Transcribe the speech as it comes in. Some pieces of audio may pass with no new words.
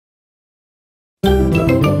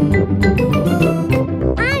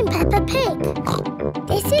I'm Peppa Pig.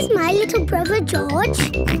 This is my little brother George.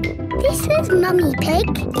 This is Mummy Pig.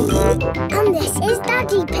 And this is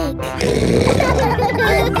Daddy Pig.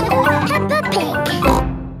 Peppa Pig.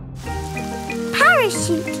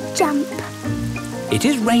 Parachute jump. It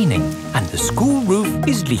is raining and the school roof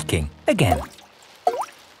is leaking again.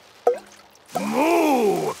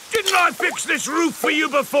 Moo! Didn't I fix this roof for you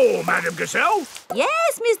before, Madam Gazelle?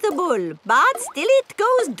 Yes, Mr. Bull, but still it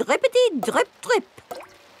goes drippity drip drip.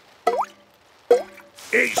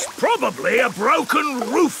 It's probably a broken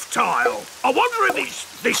roof tile. I wonder if it's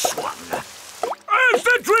this one. Has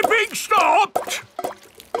the dripping stopped?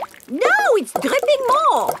 No, it's dripping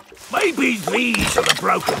more. Maybe these are the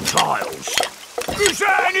broken tiles. Is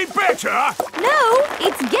that any better? No,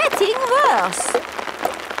 it's getting worse.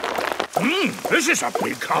 This is a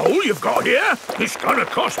big hole you've got here. It's going to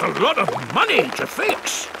cost a lot of money to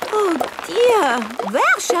fix. Oh, dear.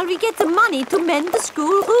 Where shall we get the money to mend the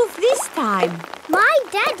school roof this time? My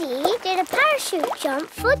daddy did a parachute jump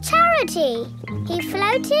for charity. He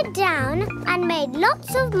floated down and made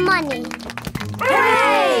lots of money.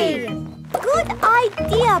 Hooray! Good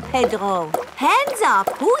idea, Pedro. Hands up,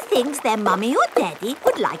 who thinks their mummy or daddy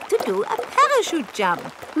would like to do a parachute jump?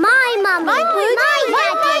 My mummy. My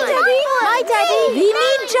daddy. We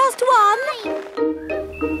need just one.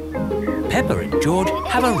 Peppa and George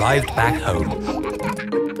have arrived back home.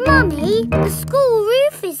 Mummy, the school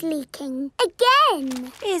roof is leaking.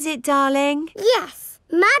 Again. Is it, darling? Yes.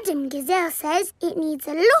 Madam Gazelle says it needs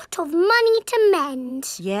a lot of money to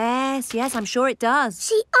mend. Yes, I'm sure it does.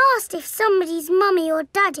 She asked if somebody's mummy or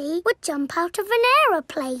daddy would jump out of an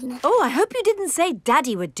aeroplane. Oh, I hope you didn't say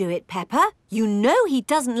Daddy would do it, Peppa. You know he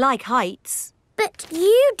doesn't like heights. But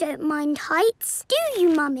you don't mind heights, do you,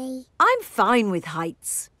 Mummy? I'm fine with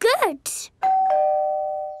heights. Good.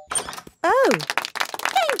 Oh,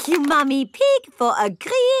 thank you, Mummy Pig, for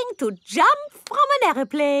agreeing to jump from an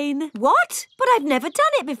aeroplane. What? But I've never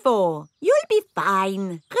done it before. You'll be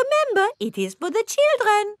fine. Remember, it is for the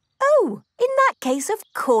children. Oh, in that case, of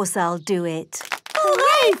course I'll do it.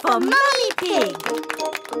 Hooray for Mummy Pig!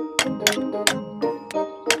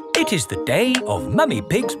 It is the day of Mummy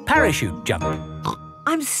Pig's parachute jump.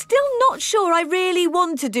 I'm still not sure I really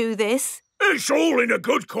want to do this. It's all in a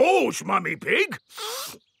good cause, Mummy Pig.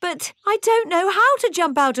 But I don't know how to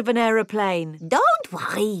jump out of an aeroplane. Don't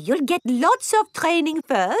worry, you'll get lots of training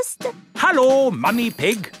first. Hello, Mummy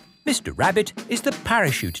Pig. Mr. Rabbit is the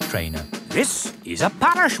parachute trainer. This is a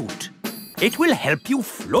parachute. It will help you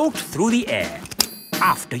float through the air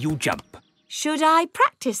after you jump. Should I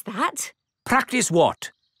practice that? Practice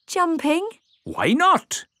what? Jumping. Why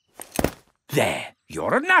not? There,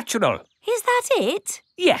 you're a natural. Is that it?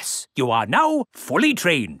 Yes, you are now fully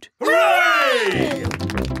trained. Hooray!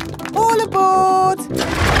 All aboard!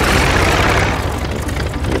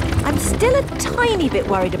 I'm still a tiny bit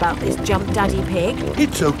worried about this jump, Daddy Pig.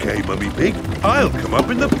 It's okay, Mummy Pig. I'll come up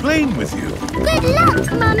in the plane with you. Good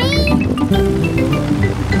luck, Mummy!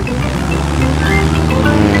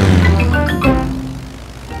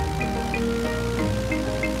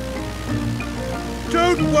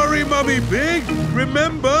 Don't worry, Mummy Pig.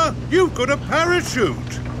 Remember, you've got a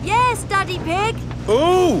parachute. Yes, Daddy Pig.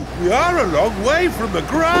 Oh, we are a long way from the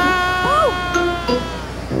ground.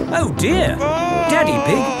 Oh dear, Daddy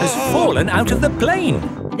Pig has fallen out of the plane.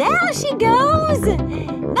 There she goes.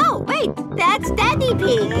 No, wait, that's Daddy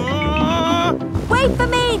Pig. Wait for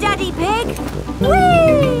me, Daddy Pig.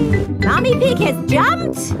 Whee! Mummy Pig has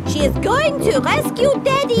jumped. She is going to rescue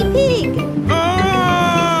Daddy Pig.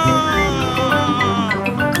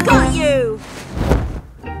 Got you.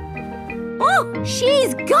 Oh,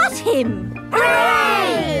 she's got him.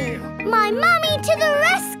 Hooray! My mummy to the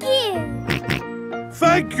rescue!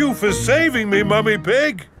 Thank you for saving me, Mummy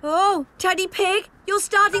Pig. Oh, Daddy Pig, you're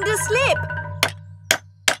starting to slip.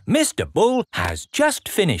 Mr. Bull has just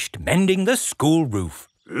finished mending the school roof.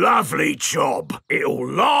 Lovely job. It'll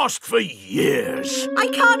last for years. I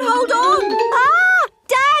can't hold on. Ah,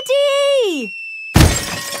 Daddy!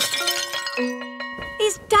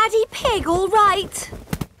 Is Daddy Pig all right?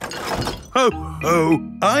 Ho, ho,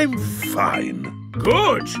 I'm fine.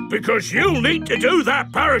 Good, because you'll need to do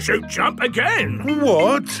that parachute jump again.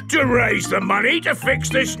 What? To raise the money to fix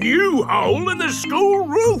this new hole in the school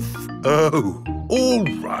roof. Oh, all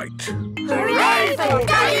right. Hooray for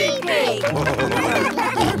Daddy Pig!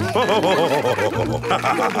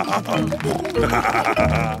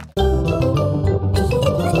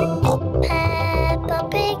 Peppa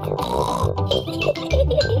Pig. Peppa Pig.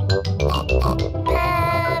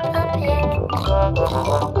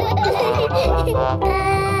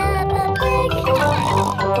 Peppa Pig.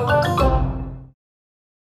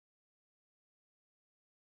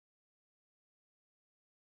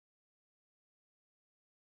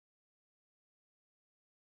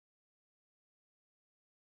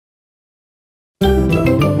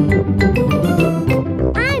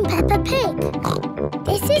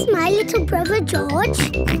 George.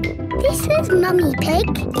 This is Mummy Pig.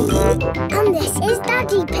 And this is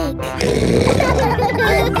Daddy Pig.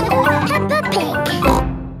 Peppa Pig.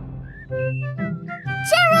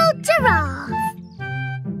 Gerald Giraffe.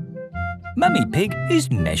 Mummy Pig is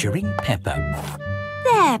measuring Peppa.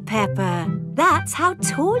 There, Peppa. That's how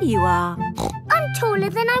tall you are. I'm taller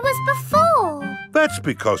than I was before. That's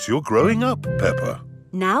because you're growing up, Peppa.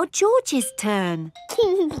 Now George's turn.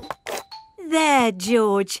 There,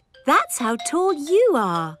 George. That's how tall you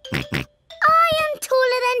are. I am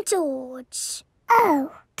taller than George.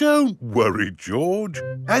 Oh. Don't worry, George.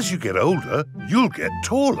 As you get older, you'll get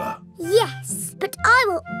taller. Yes, but I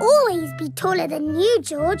will always be taller than you,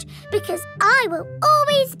 George, because I will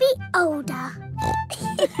always be older.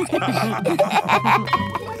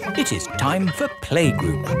 It is time for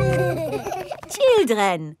playgroup.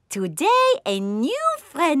 Children, today a new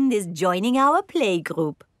friend is joining our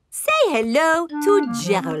playgroup. Say hello to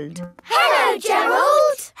Gerald. Hello,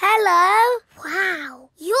 Gerald. Hello. Wow,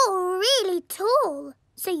 you're really tall,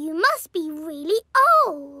 so you must be really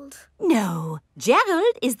old. No,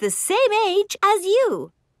 Gerald is the same age as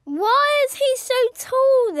you. Why is he so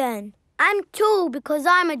tall then? I'm tall because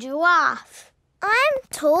I'm a giraffe. I'm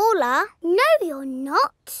taller. No, you're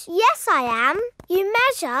not. Yes, I am. You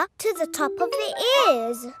measure to the top of the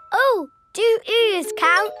ears. Oh, do ears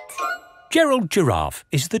count? Gerald Giraffe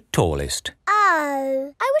is the tallest.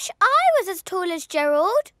 Oh, I wish I was as tall as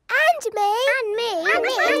Gerald. And me. And me. And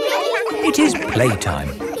me. It is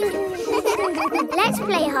playtime. Let's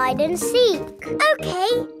play hide and seek.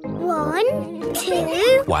 OK. 1,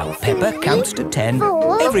 2... While Peppa counts to 10,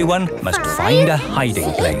 4, everyone must 5, find a hiding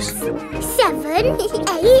 6, place. 7,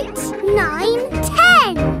 8, 9,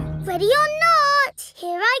 10. Ready or not,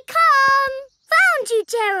 here I come. Found you,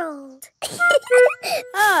 Gerald.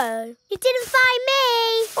 Oh, you didn't find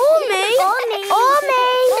me. Or me. Or me. Or me.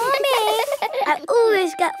 Or me. I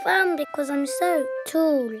always get found because I'm so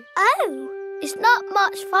tall. Oh. It's not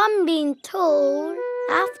much fun being tall.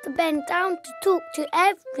 I have to bend down to talk to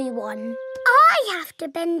everyone. I have to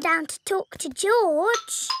bend down to talk to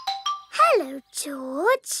George. Hello,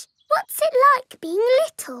 George. What's it like being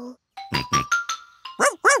little?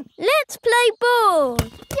 Let's play ball.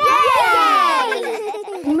 Yay!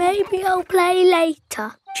 Maybe I'll play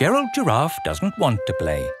later. Gerald Giraffe doesn't want to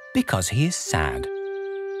play because he is sad.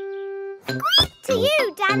 To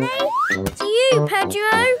you, Danny. To you,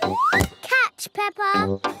 Pedro. Catch,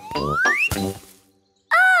 Peppa.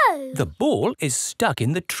 Oh! The ball is stuck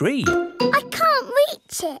in the tree. I can't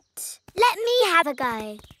reach it. Let me have a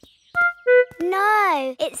go.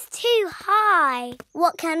 No, it's too high.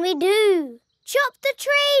 What can we do? Chop the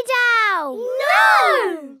tree down!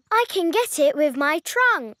 No! I can get it with my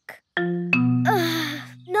trunk.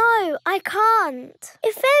 No, I can't.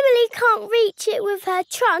 If Emily can't reach it with her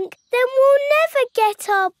trunk, then we'll never get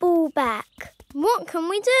our ball back. What can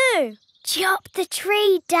we do? Chop the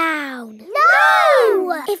tree down.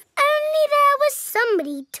 No! If only there was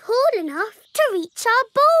somebody tall enough to reach our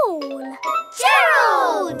ball.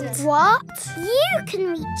 Gerald! What? You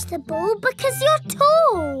can reach the ball because you're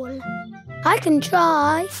tall. I can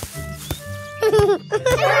try.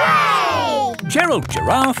 Hooray! Gerald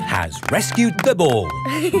Giraffe has rescued the ball.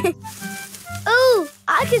 Oh,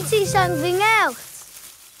 I can see something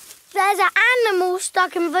else. There's an animal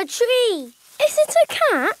stuck in the tree. Is it a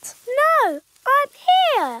cat? No, I'm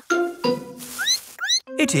here.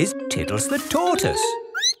 It is Tiddles the tortoise.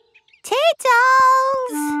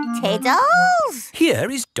 Tiddles! Tiddles! Here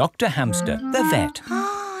is Dr. Hamster, the vet.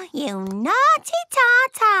 Oh, you naughty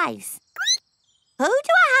tortoise. Who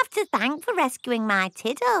do I have to thank for rescuing my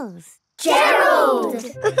Tiddles? Gerald!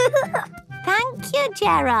 Thank you,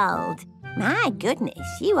 Gerald. My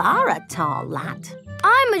goodness, you are a tall lad.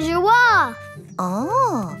 I'm a giraffe.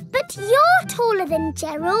 Oh. But you're taller than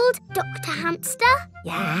Gerald, Dr. Hamster.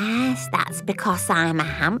 Yes, that's because I'm a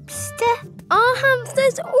hamster. Are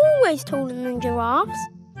hamsters always taller than giraffes?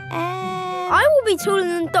 I will be taller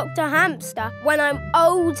than Dr. Hamster when I'm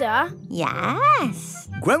older. Yes.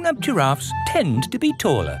 Grown-up giraffes tend to be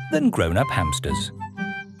taller than grown-up hamsters.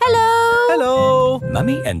 Hello. Hello!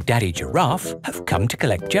 Mummy and Daddy Giraffe have come to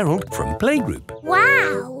collect Gerald from playgroup.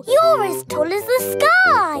 Wow, you're as tall as the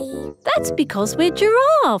sky. That's because we're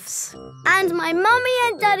giraffes. And my mummy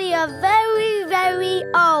and daddy are very, very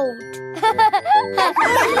old.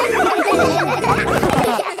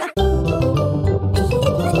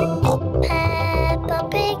 Peppa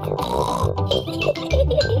Pig.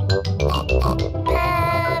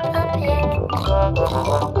 Peppa Pig. Peppa Pig.